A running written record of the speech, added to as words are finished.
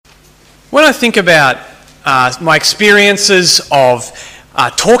When I think about my experiences of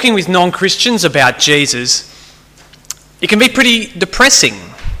talking with non-Christians about Jesus, it can be pretty depressing.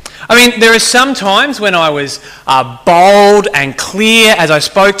 I mean, there are some times when I was bold and clear as I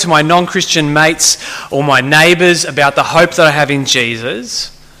spoke to my non-Christian mates or my neighbours about the hope that I have in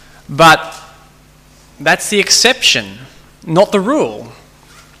Jesus, but that's the exception, not the rule.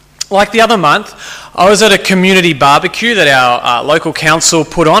 Like the other month, I was at a community barbecue that our local council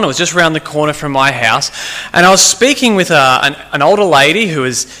put on. It was just around the corner from my house. And I was speaking with an older lady who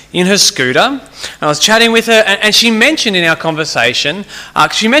was in her scooter. And I was chatting with her, and she mentioned in our conversation,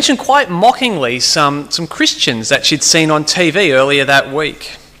 she mentioned quite mockingly some Christians that she'd seen on TV earlier that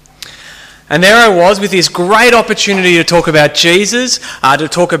week. And there I was with this great opportunity to talk about Jesus, to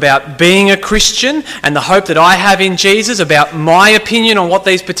talk about being a Christian and the hope that I have in Jesus, about my opinion on what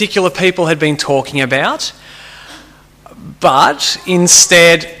these particular people had been talking about. But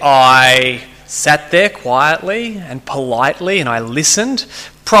instead I sat there quietly and politely and I listened,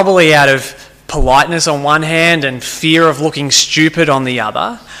 probably out of politeness on one hand and fear of looking stupid on the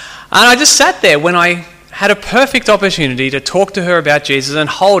other. And I just sat there when I had a perfect opportunity to talk to her about Jesus and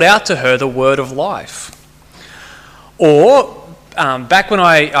hold out to her the word of life. Or back when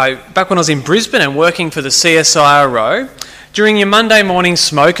I was in Brisbane and working for the CSIRO, during your Monday morning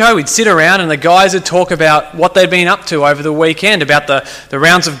smoko, we'd sit around and the guys would talk about what they'd been up to over the weekend, about the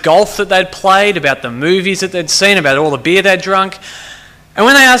rounds of golf that they'd played, about the movies that they'd seen, about all the beer they'd drunk. And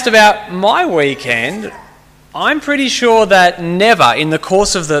when they asked about my weekend, I'm pretty sure that never in the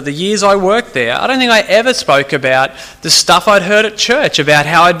course of the years I worked there, I don't think I ever spoke about the stuff I'd heard at church, about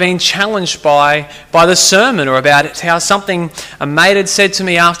how I'd been challenged by the sermon, or about how something a mate had said to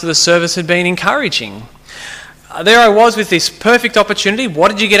me after the service had been encouraging. There I was with this perfect opportunity. What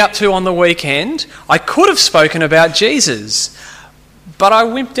did you get up to on the weekend? I could have spoken about Jesus, but I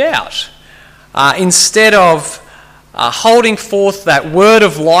wimped out. Instead of holding forth that word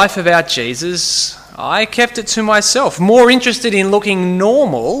of life about Jesus, I kept it to myself, more interested in looking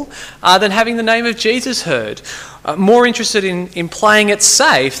normal than having the name of Jesus heard, more interested in playing it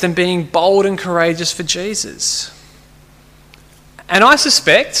safe than being bold and courageous for Jesus. And I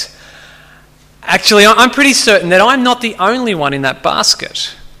suspect, actually I'm pretty certain that I'm not the only one in that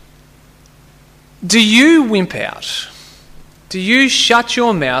basket. Do you wimp out? Do you shut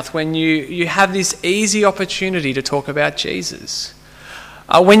your mouth when you have this easy opportunity to talk about Jesus?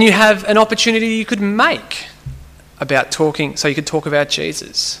 When you have an opportunity you could make about talking, so you could talk about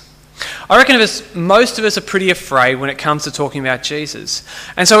Jesus. I reckon most of us are pretty afraid when it comes to talking about Jesus.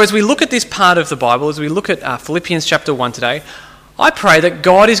 And so as we look at this part of the Bible, as we look at Philippians chapter 1 today, I pray that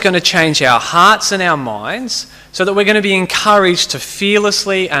God is going to change our hearts and our minds so that we're going to be encouraged to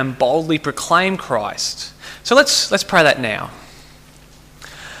fearlessly and boldly proclaim Christ. So let's pray that now.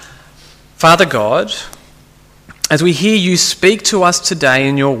 Father God, as we hear you speak to us today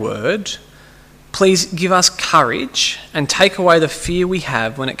in your word, please give us courage and take away the fear we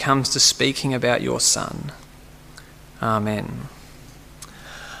have when it comes to speaking about your Son. Amen.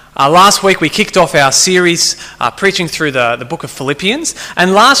 Last week we kicked off our series preaching through the book of Philippians,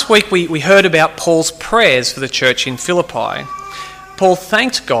 and last week we heard about Paul's prayers for the church in Philippi. Paul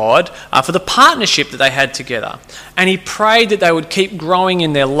thanked God for the partnership that they had together, and he prayed that they would keep growing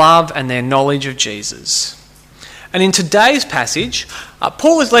in their love and their knowledge of Jesus. And in today's passage,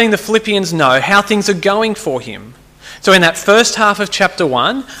 Paul is letting the Philippians know how things are going for him. So in that first half of chapter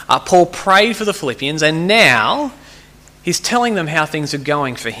 1, Paul prayed for the Philippians, and now he's telling them how things are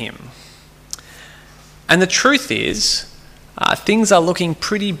going for him. And the truth is, things are looking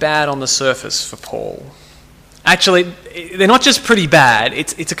pretty bad on the surface for Paul. Actually, they're not just pretty bad,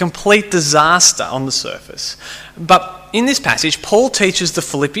 it's a complete disaster on the surface. But in this passage, Paul teaches the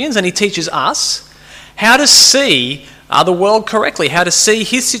Philippians, and he teaches us, how to see the world correctly, how to see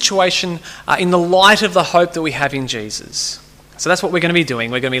his situation in the light of the hope that we have in Jesus. So that's what we're going to be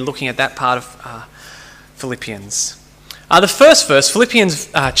doing. We're going to be looking at that part of Philippians. The first verse, Philippians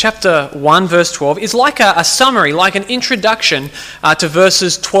chapter 1, verse 12, is like a summary, like an introduction to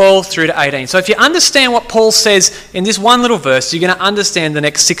verses 12 through to 18. So if you understand what Paul says in this one little verse, you're going to understand the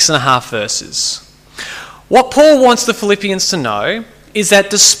next 6.5 verses. What Paul wants the Philippians to know is that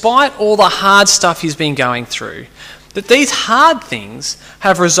despite all the hard stuff he's been going through, that these hard things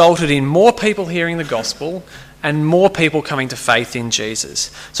have resulted in more people hearing the gospel and more people coming to faith in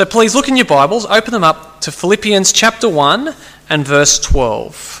Jesus. So please look in your Bibles, open them up to Philippians chapter 1 and verse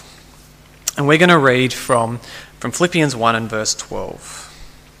 12. And we're going to read from Philippians 1 and verse 12.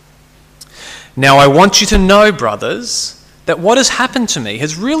 Now I want you to know, brothers, that what has happened to me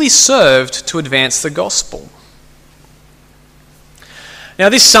has really served to advance the gospel. Now,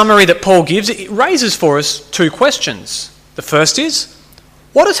 this summary that Paul gives, it raises for us two questions. The first is,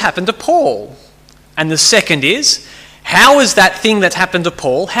 what has happened to Paul? And the second is, how is that thing that's happened to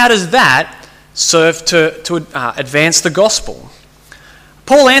Paul, how does that serve to advance the gospel?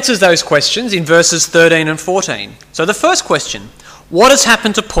 Paul answers those questions in verses 13 and 14. So the first question, what has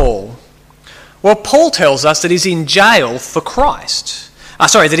happened to Paul? Well, Paul tells us that he's in jail for Christ.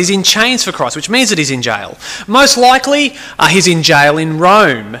 That he's in chains for Christ, which means that he's in jail. Most likely, he's in jail in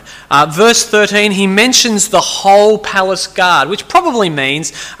Rome. Verse 13, he mentions the whole palace guard, which probably means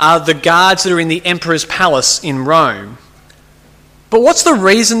the guards that are in the emperor's palace in Rome. But what's the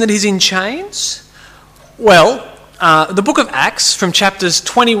reason that he's in chains? Well, the book of Acts, from chapters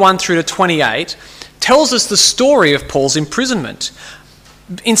 21 through to 28, tells us the story of Paul's imprisonment.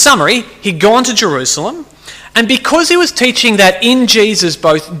 In summary, he'd gone to Jerusalem, and because he was teaching that in Jesus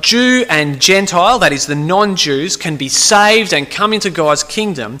both Jew and Gentile, that is the non-Jews, can be saved and come into God's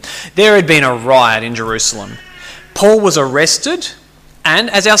kingdom, there had been a riot in Jerusalem. Paul was arrested, and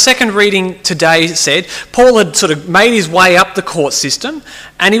as our second reading today said, Paul had sort of made his way up the court system,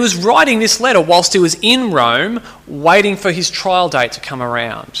 and he was writing this letter whilst he was in Rome, waiting for his trial date to come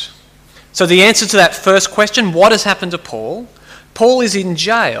around. So the answer to that first question, what has happened to Paul? Paul is in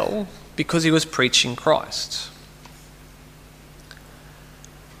jail because he was preaching Christ.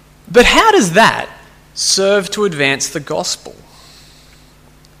 But how does that serve to advance the gospel?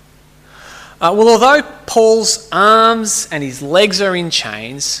 Well, although Paul's arms and his legs are in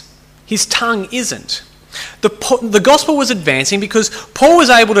chains, his tongue isn't. The gospel was advancing because Paul was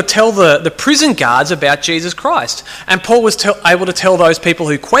able to tell the prison guards about Jesus Christ, and Paul was able to tell those people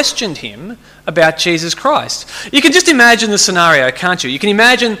who questioned him about Jesus Christ. You can just imagine the scenario, can't you? You can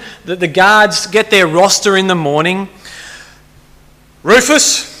imagine that the guards get their roster in the morning.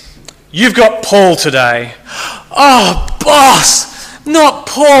 Rufus, you've got Paul today. Oh, boss, not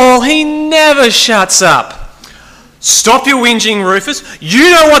Paul. He never shuts up. Stop your whinging, Rufus.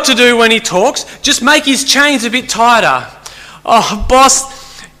 You know what to do when he talks. Just make his chains a bit tighter. Oh,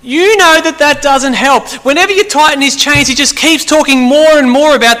 boss, you know that doesn't help. Whenever you tighten his chains, he just keeps talking more and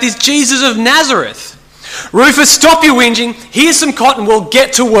more about this Jesus of Nazareth. Rufus, stop your whinging. Here's some cotton. We'll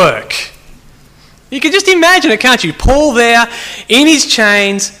get to work. You can just imagine it, can't you? Paul there in his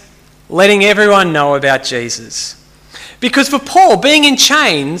chains, letting everyone know about Jesus. Because for Paul, being in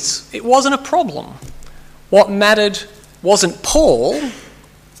chains, it wasn't a problem. What mattered wasn't Paul,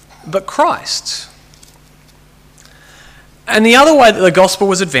 but Christ. And the other way that the gospel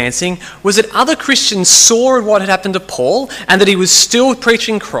was advancing was that other Christians saw what had happened to Paul and that he was still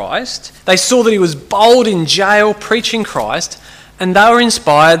preaching Christ. They saw that he was bold in jail preaching Christ, and they were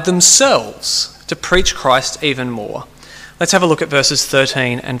inspired themselves to preach Christ even more. Let's have a look at verses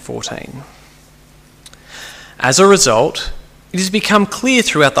 13 and 14. As a result, it has become clear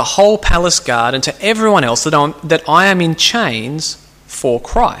throughout the whole palace guard and to everyone else that I am in chains for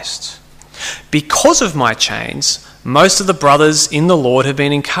Christ. Because of my chains, most of the brothers in the Lord have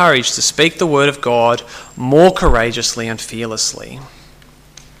been encouraged to speak the word of God more courageously and fearlessly.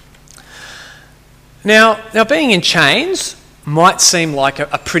 Now being in chains might seem like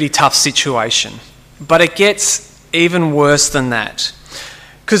a pretty tough situation, but it gets even worse than that.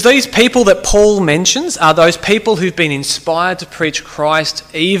 Because these people that Paul mentions are those people who've been inspired to preach Christ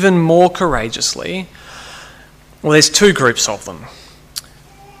even more courageously. Well, there's two groups of them.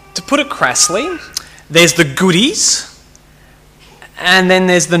 To put it crassly, there's the goodies, and then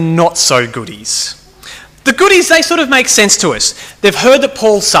there's the not-so-goodies. The goodies, they sort of make sense to us. They've heard that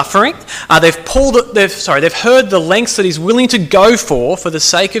Paul's suffering. They've heard the lengths that he's willing to go for the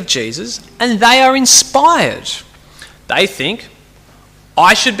sake of Jesus, and they are inspired. They think,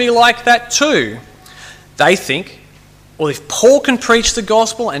 I should be like that too. They think, well, if Paul can preach the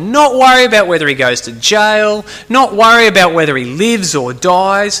gospel and not worry about whether he goes to jail, not worry about whether he lives or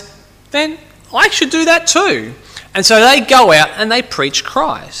dies, then I should do that too. And so they go out and they preach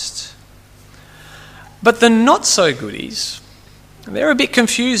Christ. But the not-so-goodies, they're a bit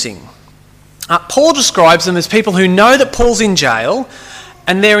confusing. Paul describes them as people who know that Paul's in jail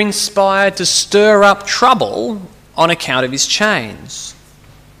and they're inspired to stir up trouble on account of his chains.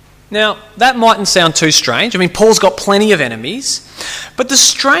 Now, that mightn't sound too strange. I mean, Paul's got plenty of enemies. But the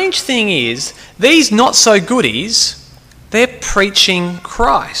strange thing is, these not-so-goodies, they're preaching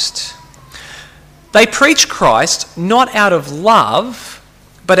Christ. They preach Christ not out of love,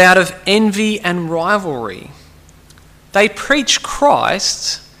 but out of envy and rivalry. They preach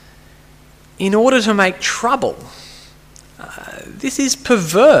Christ in order to make trouble. This is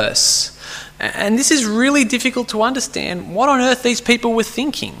perverse. And this is really difficult to understand what on earth these people were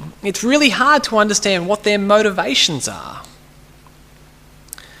thinking. It's really hard to understand what their motivations are.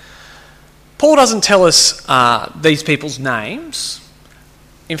 Paul doesn't tell us these people's names.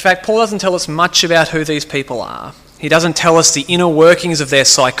 In fact, Paul doesn't tell us much about who these people are. He doesn't tell us the inner workings of their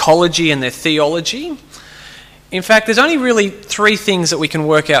psychology and their theology. In fact, there's only really three things that we can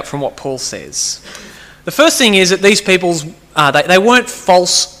work out from what Paul says. The first thing is that these people, they weren't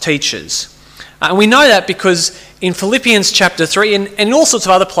false teachers. And we know that because in Philippians chapter 3 and in all sorts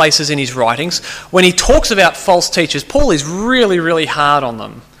of other places in his writings, when he talks about false teachers, Paul is really, really hard on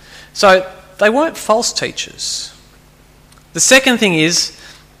them. So they weren't false teachers. The second thing is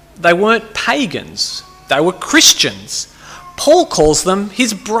they weren't pagans. They were Christians. Paul calls them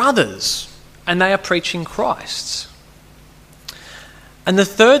his brothers, and they are preaching Christ. And the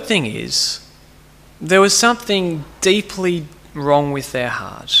third thing is there was something deeply wrong with their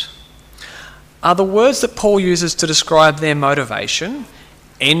heart. The words that Paul uses to describe their motivation,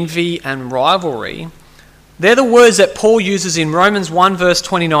 envy and rivalry, they're the words that Paul uses in Romans 1 verse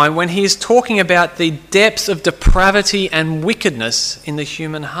 29 when he is talking about the depths of depravity and wickedness in the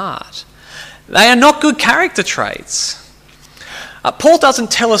human heart. They are not good character traits. Paul doesn't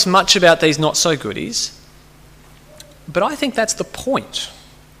tell us much about these not-so-goodies, but I think that's the point.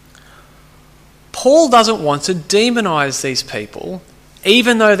 Paul doesn't want to demonise these people,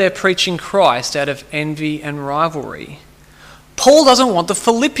 even though they're preaching Christ out of envy and rivalry. Paul doesn't want the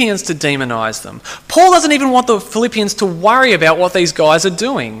Philippians to demonise them. Paul doesn't even want the Philippians to worry about what these guys are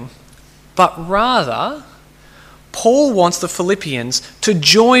doing. But rather, Paul wants the Philippians to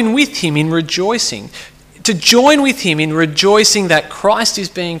join with him in rejoicing. To join with him in rejoicing that Christ is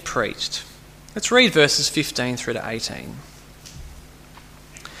being preached. Let's read verses 15 through to 18.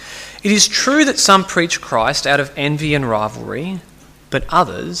 It is true that some preach Christ out of envy and rivalry, but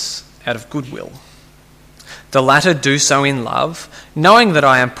others out of goodwill. The latter do so in love, knowing that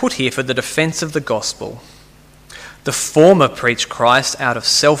I am put here for the defence of the gospel. The former preach Christ out of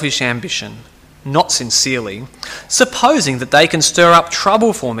selfish ambition, not sincerely, supposing that they can stir up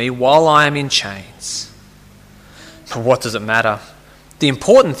trouble for me while I am in chains. But what does it matter? The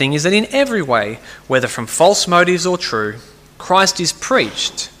important thing is that in every way, whether from false motives or true, Christ is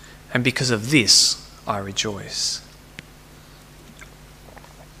preached, and because of this I rejoice.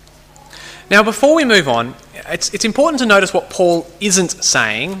 Now, before we move on, it's important to notice what Paul isn't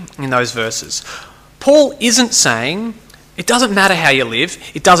saying in those verses. Paul isn't saying, it doesn't matter how you live,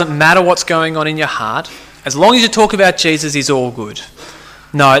 it doesn't matter what's going on in your heart, as long as you talk about Jesus is all good.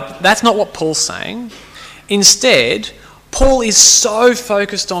 No, that's not what Paul's saying. Instead, Paul is so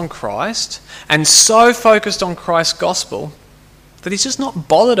focused on Christ and so focused on Christ's gospel that he's just not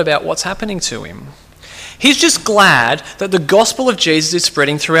bothered about what's happening to him. He's just glad that the gospel of Jesus is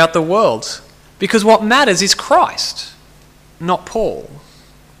spreading throughout the world, because what matters is Christ, not Paul.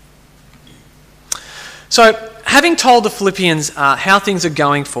 So, having told the Philippians how things are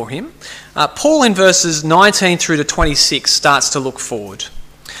going for him, Paul in verses 19 through to 26 starts to look forward.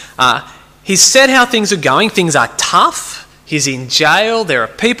 He's said how things are going. Things are tough. He's in jail. There are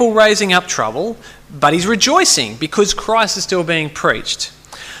people raising up trouble, but he's rejoicing because Christ is still being preached.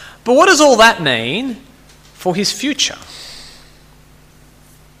 But what does all that mean for his future?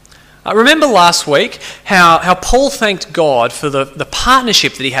 Remember last week how Paul thanked God for the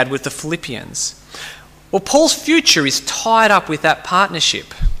partnership that he had with the Philippians. Well, Paul's future is tied up with that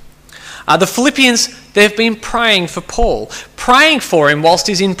partnership. The Philippians, they've been praying for Paul, praying for him whilst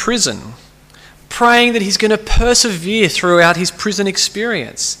he's in prison, praying that he's going to persevere throughout his prison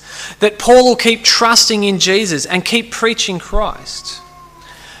experience, that Paul will keep trusting in Jesus and keep preaching Christ.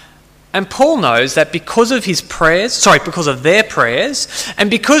 And Paul knows that because of their prayers, and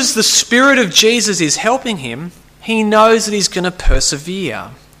because the Spirit of Jesus is helping him, he knows that he's going to persevere.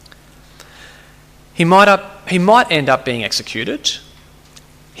 He might end up being executed.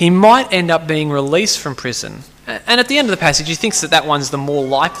 He might end up being released from prison. And at the end of the passage, he thinks that one's the more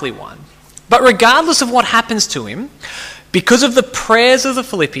likely one. But regardless of what happens to him, because of the prayers of the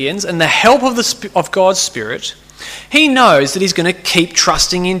Philippians and the help of God's Spirit, he knows that he's going to keep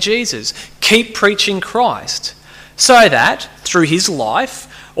trusting in Jesus, keep preaching Christ, so that through his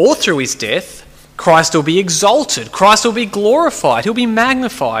life or through his death, Christ will be exalted, Christ will be glorified, he'll be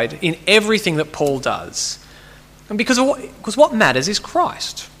magnified in everything that Paul does. And because what matters is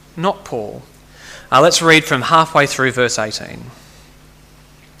Christ, not Paul. Let's read from halfway through verse 18.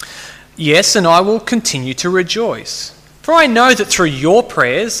 Yes, and I will continue to rejoice. For I know that through your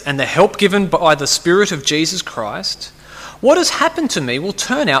prayers and the help given by the Spirit of Jesus Christ, what has happened to me will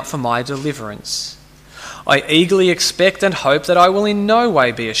turn out for my deliverance. I eagerly expect and hope that I will in no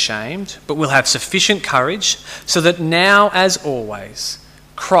way be ashamed, but will have sufficient courage, so that now, as always,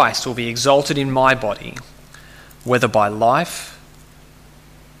 Christ will be exalted in my body, whether by life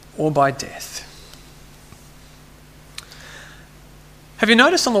or by death. Have you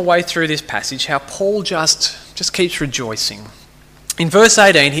noticed on the way through this passage how Paul just keeps rejoicing? In verse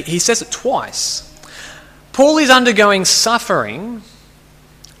 18, he says it twice. Paul is undergoing suffering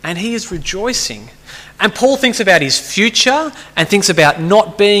and he is rejoicing. And Paul thinks about his future and thinks about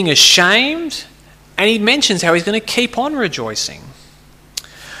not being ashamed, and he mentions how he's going to keep on rejoicing.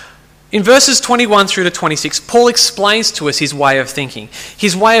 In verses 21 through to 26, Paul explains to us his way of thinking,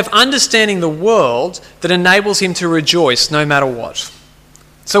 his way of understanding the world that enables him to rejoice no matter what.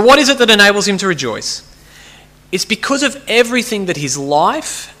 So what is it that enables him to rejoice? It's because of everything that his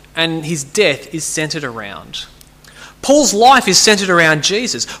life and his death is centred around. Paul's life is centred around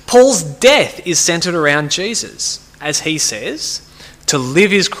Jesus. Paul's death is centred around Jesus. As he says, to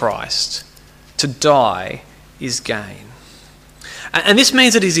live is Christ, to die is gain. And this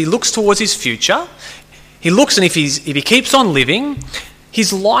means that as he looks towards his future, he looks, and if he keeps on living,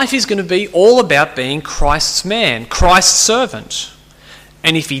 his life is going to be all about being Christ's man, Christ's servant.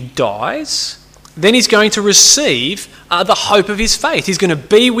 And if he dies, then he's going to receive the hope of his faith. He's going to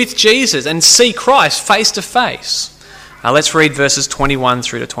be with Jesus and see Christ face to face. Let's read verses 21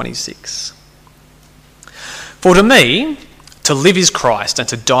 through to 26. For to me, to live is Christ and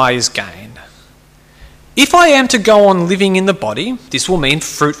to die is gain. If I am to go on living in the body, this will mean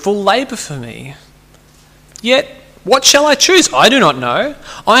fruitful labour for me. Yet, what shall I choose? I do not know.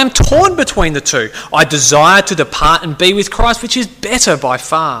 I am torn between the two. I desire to depart and be with Christ, which is better by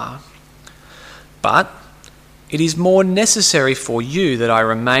far. But it is more necessary for you that I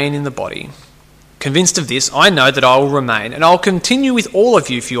remain in the body. Convinced of this, I know that I will remain, and I will continue with all of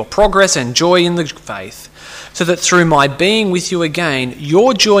you for your progress and joy in the faith, so that through my being with you again,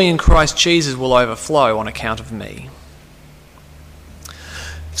 your joy in Christ Jesus will overflow on account of me.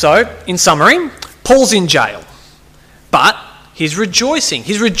 So, in summary, Paul's in jail, but he's rejoicing.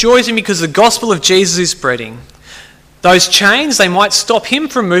 He's rejoicing because the gospel of Jesus is spreading. Those chains, they might stop him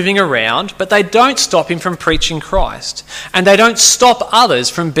from moving around, but they don't stop him from preaching Christ. And they don't stop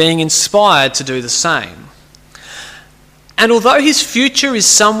others from being inspired to do the same. And although his future is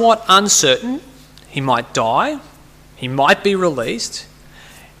somewhat uncertain, he might die, he might be released,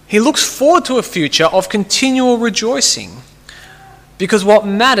 he looks forward to a future of continual rejoicing, because what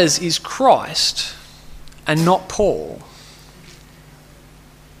matters is Christ and not Paul.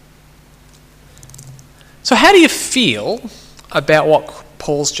 So how do you feel about what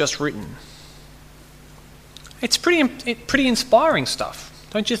Paul's just written? It's pretty inspiring stuff,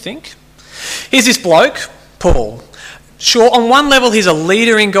 don't you think? Here's this bloke, Paul. Sure, on one level he's a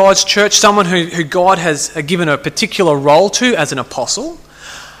leader in God's church, someone who God has given a particular role to as an apostle.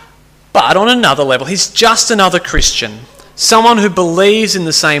 But on another level, he's just another Christian, someone who believes in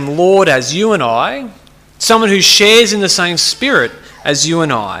the same Lord as you and I, someone who shares in the same Spirit as you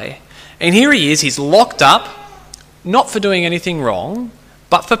and I. And here he is, he's locked up, not for doing anything wrong,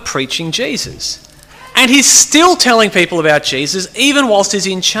 but for preaching Jesus. And he's still telling people about Jesus, even whilst he's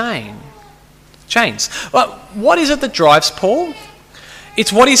in chains. But what is it that drives Paul?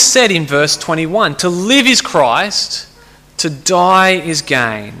 It's what he said in verse 21. To live is Christ, to die is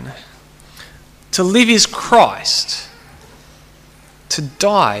gain. To live is Christ, to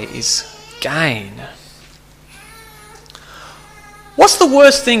die is gain. What's the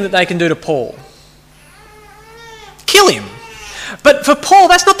worst thing that they can do to Paul? Kill him. But for Paul,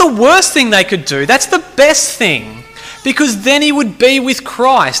 that's not the worst thing they could do. That's the best thing. Because then he would be with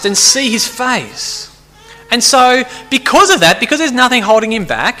Christ and see his face. And so, because of that, because there's nothing holding him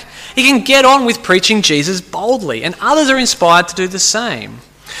back, he can get on with preaching Jesus boldly. And others are inspired to do the same.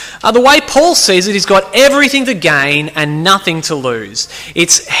 The way Paul sees it, he's got everything to gain and nothing to lose.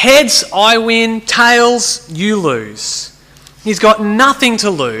 It's heads, I win, tails, you lose. He's got nothing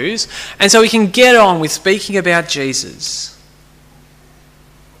to lose, and so he can get on with speaking about Jesus.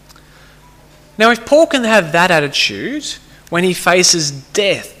 Now, if Paul can have that attitude when he faces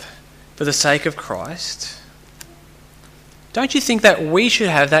death for the sake of Christ, don't you think that we should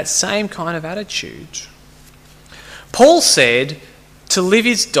have that same kind of attitude? Paul said, to live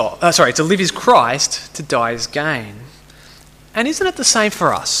is Christ, to die is gain. And isn't it the same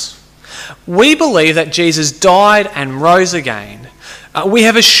for us? We believe that Jesus died and rose again. We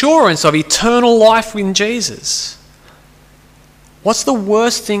have assurance of eternal life in Jesus. What's the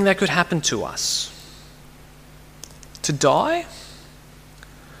worst thing that could happen to us? To die?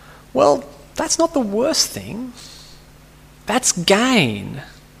 Well, that's not the worst thing. That's gain.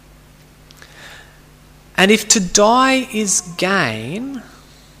 And if to die is gain,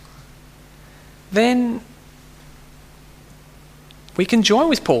 then we can join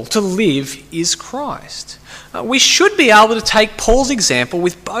with Paul. To live is Christ. We should be able to take Paul's example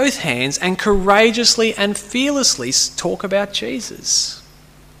with both hands and courageously and fearlessly talk about Jesus.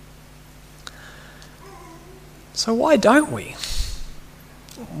 So why don't we?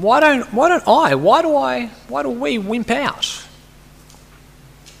 Why do we wimp out?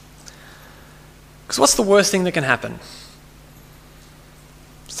 Because what's the worst thing that can happen?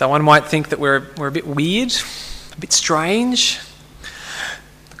 Someone might think that we're a bit weird, a bit strange.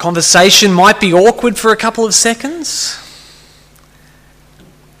 The conversation might be awkward for a couple of seconds.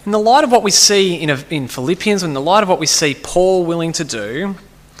 In the light of what we see in Philippians, in the light of what we see Paul willing to do,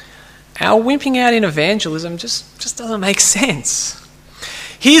 our wimping out in evangelism just doesn't make sense.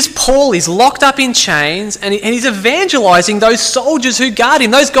 Here's Paul, he's locked up in chains and he's evangelizing those soldiers who guard him,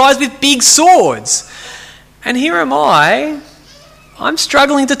 those guys with big swords. And here am I'm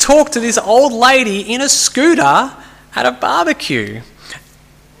struggling to talk to this old lady in a scooter at a barbecue.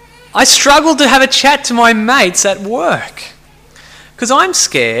 I struggle to have a chat to my mates at work because I'm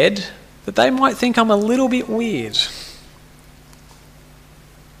scared that they might think I'm a little bit weird.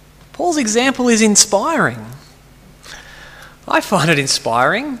 Paul's example is inspiring. I find it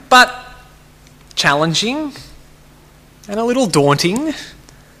inspiring, but challenging and a little daunting.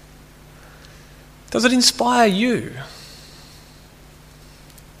 Does it inspire you?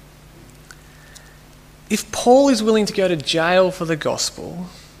 If Paul is willing to go to jail for the gospel,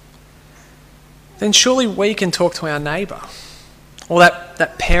 then surely we can talk to our neighbour, or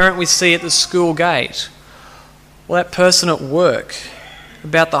that parent we see at the school gate, or that person at work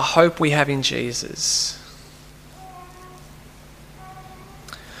about the hope we have in Jesus.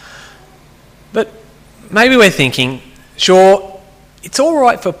 But maybe we're thinking, sure, it's all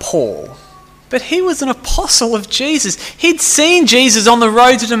right for Paul, but he was an apostle of Jesus. He'd seen Jesus on the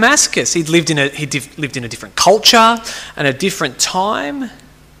road to Damascus. He'd lived in a different culture and a different time.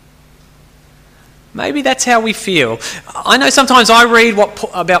 Maybe that's how we feel. I know sometimes I read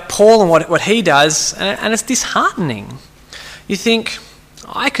about Paul and what he does, and it's disheartening. You think,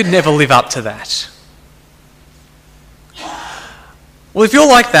 I could never live up to that. Well, if you're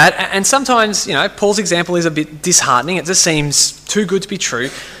like that, and sometimes, Paul's example is a bit disheartening, it just seems too good to be true,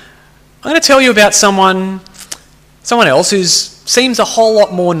 I'm going to tell you about someone else who seems a whole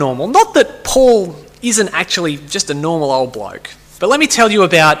lot more normal. Not that Paul isn't actually just a normal old bloke, but let me tell you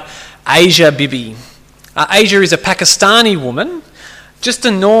about Asia Bibi. Asia is a Pakistani woman, just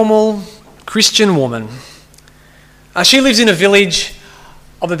a normal Christian woman. She lives in a village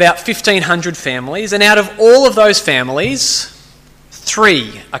of about 1,500 families, and out of all of those families,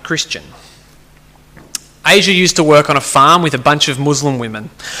 3 are Christian. Asia used to work on a farm with a bunch of Muslim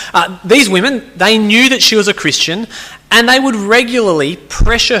women. These women, they knew that she was a Christian, and they would regularly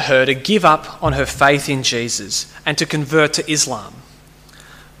pressure her to give up on her faith in Jesus and to convert to Islam.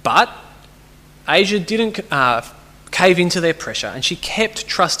 But Asia didn't cave into their pressure, and she kept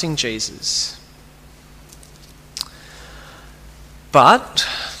trusting Jesus. But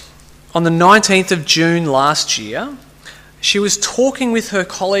on the 19th of June last year, she was talking with her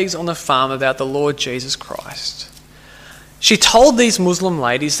colleagues on the farm about the Lord Jesus Christ. She told these Muslim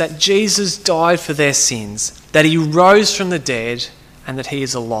ladies that Jesus died for their sins, that he rose from the dead, and that he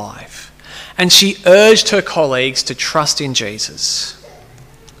is alive. And she urged her colleagues to trust in Jesus.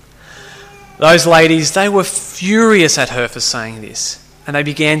 Those ladies, they were furious at her for saying this, and they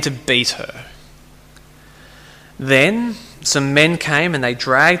began to beat her. Then some men came and they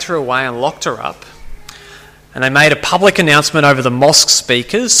dragged her away and locked her up. And they made a public announcement over the mosque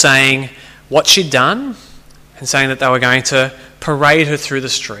speakers saying what she'd done and saying that they were going to parade her through the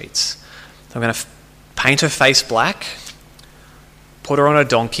streets. They were going to paint her face black, put her on a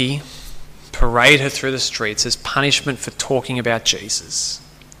donkey, parade her through the streets as punishment for talking about Jesus.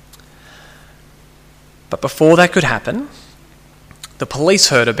 But before that could happen, the police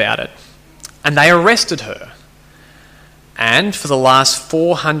heard about it and they arrested her. And for the last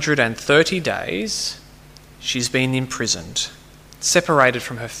 430 days, she's been imprisoned, separated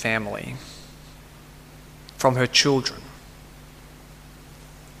from her family, from her children.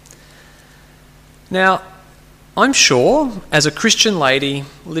 Now, I'm sure, as a Christian lady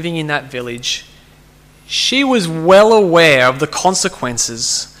living in that village, she was well aware of the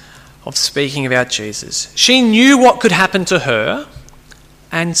consequences of speaking about Jesus. She knew what could happen to her,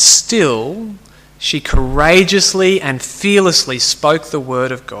 and still, she courageously and fearlessly spoke the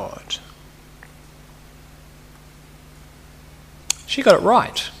word of God. She got it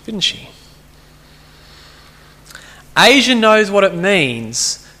right, didn't she? Asia knows what it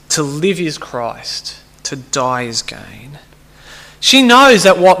means to live is Christ, to die is gain. She knows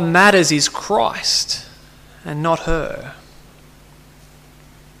that what matters is Christ and not her.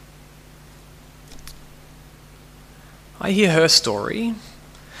 I hear her story,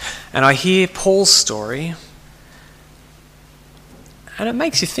 and I hear Paul's story, and it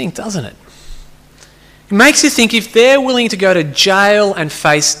makes you think, doesn't it? It makes you think if they're willing to go to jail and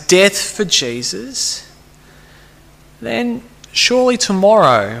face death for Jesus, then surely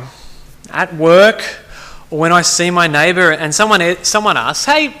tomorrow at work or when I see my neighbour and someone asks,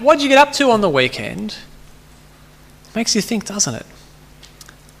 hey, what did you get up to on the weekend? It makes you think, doesn't it?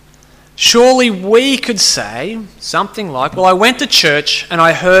 Surely we could say something like, well, I went to church and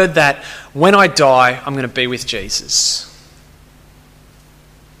I heard that when I die, I'm going to be with Jesus.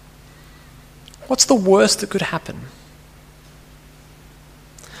 What's the worst that could happen?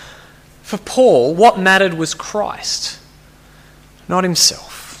 For Paul, what mattered was Christ, not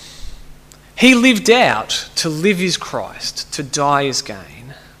himself. He lived out to live is Christ, to die is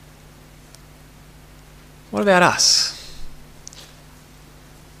gain. What about us?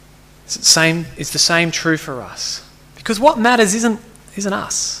 Is the same true for us? Because what matters isn't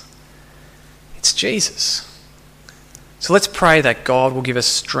us. It's Jesus. So let's pray that God will give us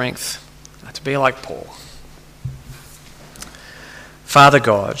strength to be like Paul. Father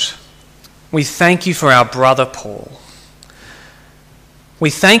God, we thank you for our brother Paul. We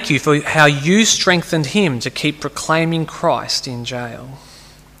thank you for how you strengthened him to keep proclaiming Christ in jail.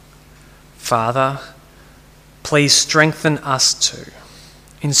 Father, please strengthen us too.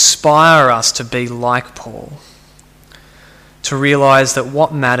 Inspire us to be like Paul, to realise that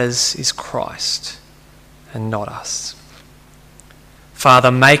what matters is Christ and not us.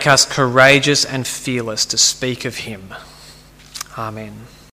 Father, make us courageous and fearless to speak of him. Amen.